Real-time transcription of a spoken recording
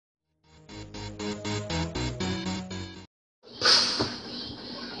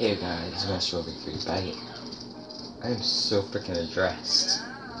Hey guys, it's Master Over 3 back. I am so freaking addressed.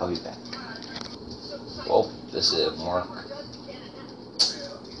 I'll be back. Well, this is Mark.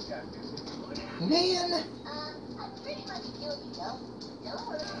 Man!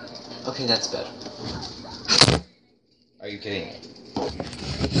 Okay, that's better. Are you kidding me?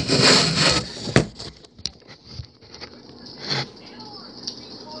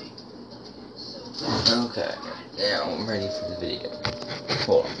 Okay, now I'm ready for the video.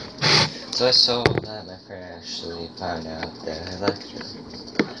 Hold on. So I saw that my friend actually found out that I liked her.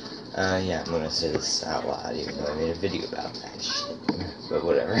 Yeah, I'm gonna say this out loud, even though I made a video about that shit. But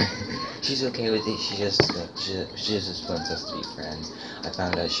whatever. She's okay with it. She just wants us to be friends. I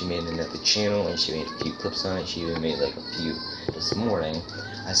found out she made another channel and she made a few clips on it. She even made like a few this morning.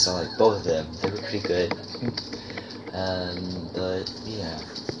 I saw like both of them. They were pretty good. But yeah.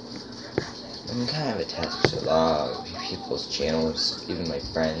 I'm kind of attached to a lot of people's channels, even my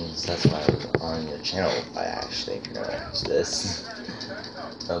friends. That's why I was on your channel, I actually, if you know this.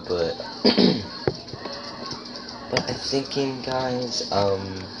 But I'm thinking, guys,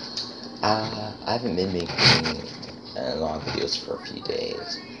 I haven't been making long videos for a few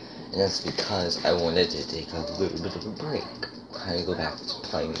days, and that's because I wanted to take a little bit of a break, kind of go back to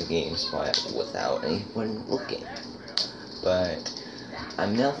playing the games without anyone looking. But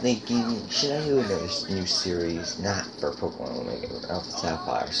I'm now thinking, should I do another new series, not for Pokemon Omega Alpha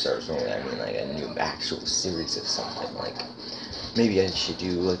Sapphire Stars only, I mean like a new actual series of something, like, maybe I should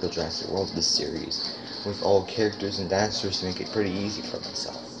do like a Jurassic World this series, with all characters and dinosaurs to make it pretty easy for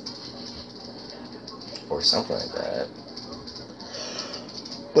myself. Or something like that.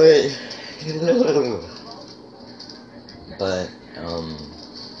 But,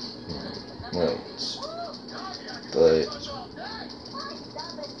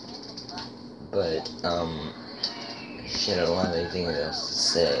 shit, I don't have anything else to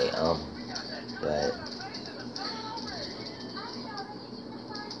say, but,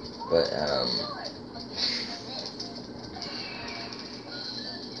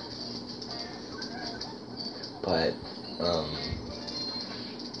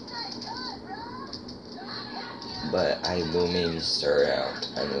 I will maybe start out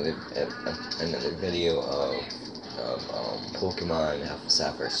another video of Pokemon Alpha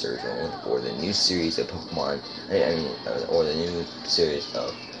Sapphire Surgeon, or the new series of Pokemon, or the new series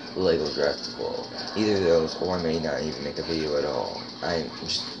of Lego Jurassic World. Either of those, or I may not even make a video at all.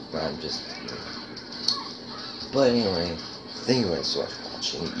 But anyway, thank you guys so much for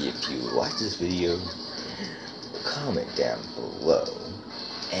watching. If you like this video, comment down below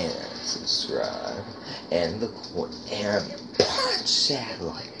and subscribe and punch that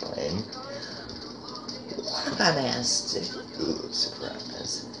like button. I'm asked to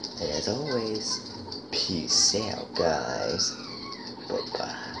surprise. And as always, peace out, guys. Bye.